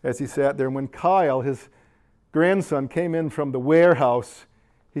as he sat there. And when Kyle, his grandson, came in from the warehouse,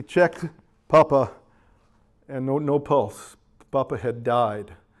 he checked Papa, and no pulse. Papa had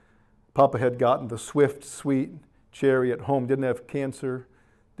died. Papa had gotten the swift, sweet cherry at home. Didn't have cancer,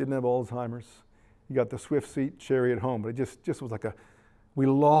 didn't have Alzheimer's. He got the swift, sweet cherry at home. But it just was like we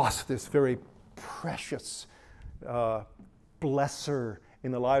lost this very precious blesser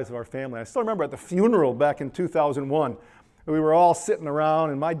in the lives of our family. I still remember at the funeral back in 2001, we were all sitting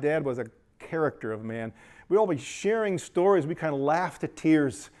around, and my dad was a character of man. We'd all be sharing stories. We kind of laugh to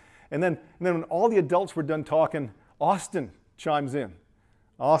tears. And then when all the adults were done talking, Austin chimes in.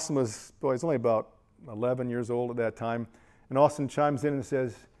 Austin was, boy, he's only about 11 years old at that time. And Austin chimes in and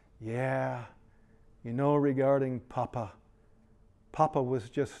says, yeah, you know, regarding Papa, Papa was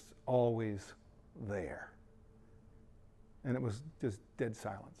just always there. And it was just dead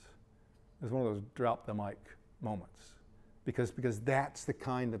silence. It was one of those drop the mic moments. Because that's the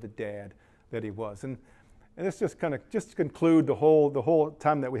kind of a dad that he was. And let's just kind of just conclude the whole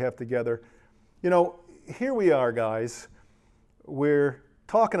time that we have together. You know, here we are, guys. We're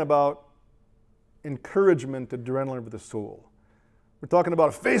talking about encouragement, adrenaline for the soul. We're talking about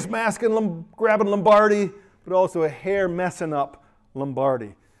a face mask and grabbing Lombardi, but also a hair messing up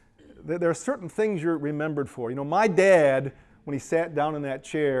Lombardi. There are certain things you're remembered for. You know, my dad, when he sat down in that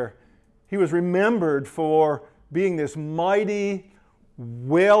chair, he was remembered for being this mighty,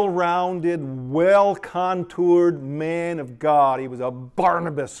 well-rounded, well-contoured man of God. He was a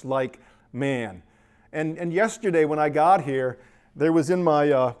Barnabas-like man. And yesterday when I got here, there was in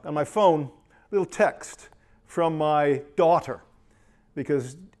my on my phone a little text from my daughter.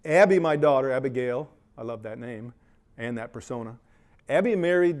 Because Abby, my daughter, Abigail, I love that name and that persona, Abby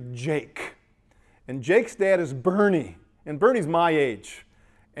married Jake. And Jake's dad is Bernie. And Bernie's my age.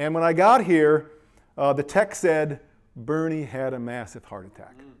 And when I got here, the text said, Bernie had a massive heart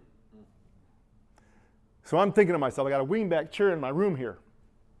attack. So I'm thinking to myself, I got a wingback chair in my room here.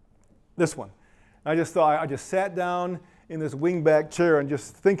 This one. I just thought, I just sat down in this wingback chair and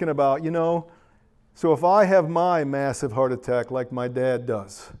just thinking about, you know, so if I have my massive heart attack like my dad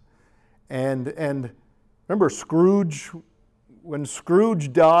does, and remember Scrooge, when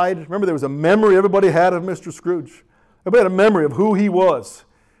Scrooge died, remember there was a memory everybody had of Mr. Scrooge. Everybody had a memory of who he was.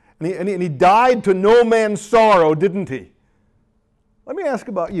 And he died to no man's sorrow, didn't he? Let me ask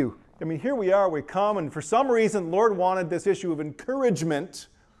about you. I mean, here we are, we come, and for some reason, the Lord wanted this issue of encouragement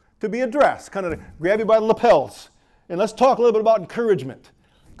to be addressed, kind of to grab you by the lapels. And let's talk a little bit about encouragement.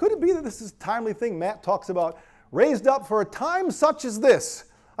 Could it be that this is a timely thing? Matt talks about raised up for a time such as this.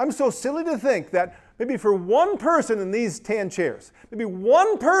 I'm so silly to think that maybe for one person in these tan chairs, maybe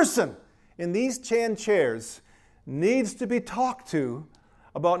one person in these tan chairs needs to be talked to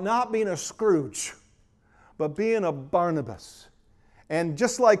about not being a Scrooge, but being a Barnabas. And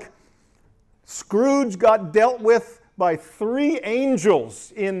just like Scrooge got dealt with by 3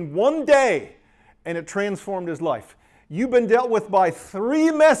 angels in one day, and it transformed his life. You've been dealt with by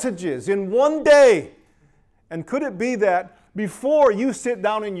 3 messages in one day. And could it be that before you sit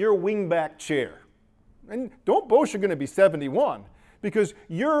down in your wingback chair, and don't boast you're going to be 71, because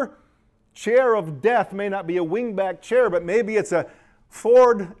your chair of death may not be a wingback chair, but maybe it's a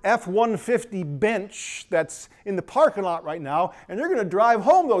Ford F-150 bench that's in the parking lot right now, and you're going to drive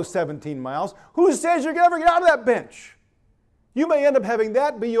home those 17 miles. Who says you're going to ever get out of that bench? You may end up having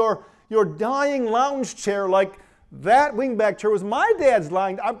that be your dying lounge chair like that wingback chair was my dad's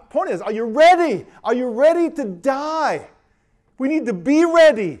lying. The point is, are you ready? Are you ready to die? We need to be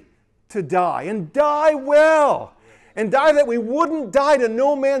ready to die, and die well. And die that we wouldn't die to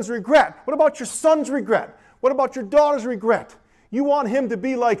no man's regret. What about your son's regret? What about your daughter's regret? You want him to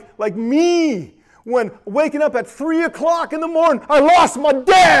be like me when waking up at 3 o'clock in the morning, I lost my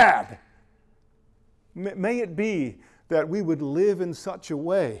dad. May it be that we would live in such a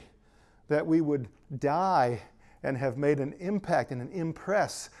way that we would die and have made an impact and an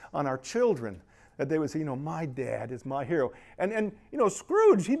impress on our children, that they would say, you know, my dad is my hero. And you know,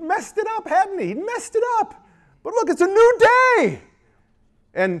 Scrooge, he'd messed it up, hadn't he? He'd messed it up. But look, it's a new day.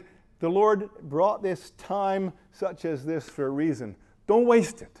 And the Lord brought this time such as this for a reason. Don't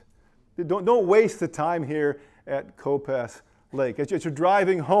waste it. Don't waste the time here at Copass Lake. As you're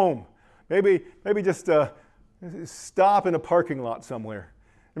driving home, maybe just stop in a parking lot somewhere.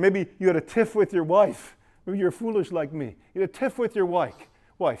 Or maybe you had a tiff with your wife. Maybe you're foolish like me. You had a tiff with your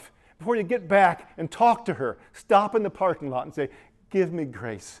wife. Before you get back and talk to her, stop in the parking lot and say, give me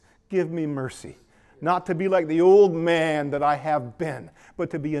grace, give me mercy. Not to be like the old man that I have been,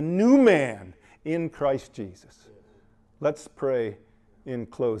 but to be a new man in Christ Jesus. Let's pray in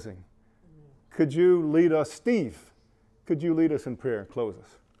closing. Could you lead us, Steve? Could you lead us in prayer and close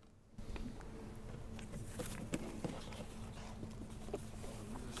us?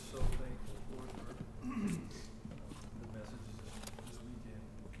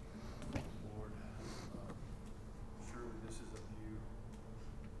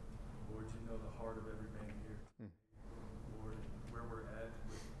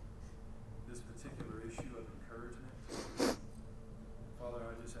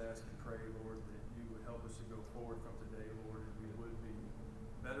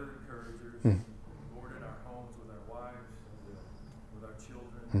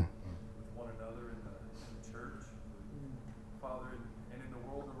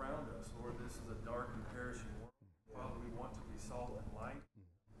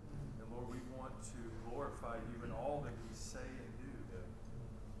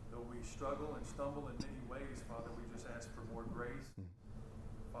 we struggle and stumble in many ways, Father, we just ask for more grace.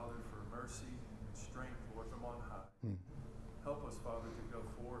 Father, for mercy and strength, Lord, from on high. Help us, Father, to go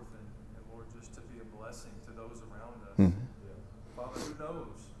forth and Lord, just to be a blessing to those around us. Father, who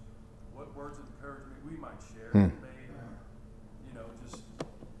knows what words of encouragement we might share that may, just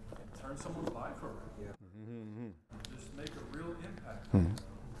turn someone's life around. Just make a real impact. And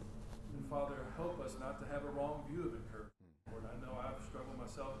Father, help us not to have a wrong view of encouragement. Lord, I know I've struggled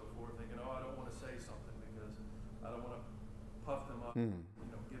myself before thinking, I don't want to say something because I don't want to puff them up,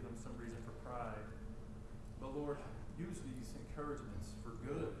 give them some reason for pride. But Lord, use these encouragements for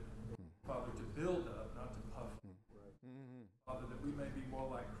good. Father, to build up, not to puff up. Father, that we may be more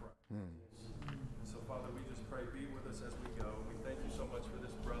like Christ. And so, Father, we just pray, be with us as we go. We thank you so much for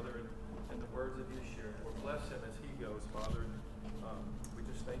this brother and the words that he shared. Lord, bless him as he goes, Father. We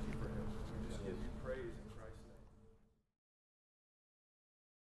just thank you for him. We just give you praise.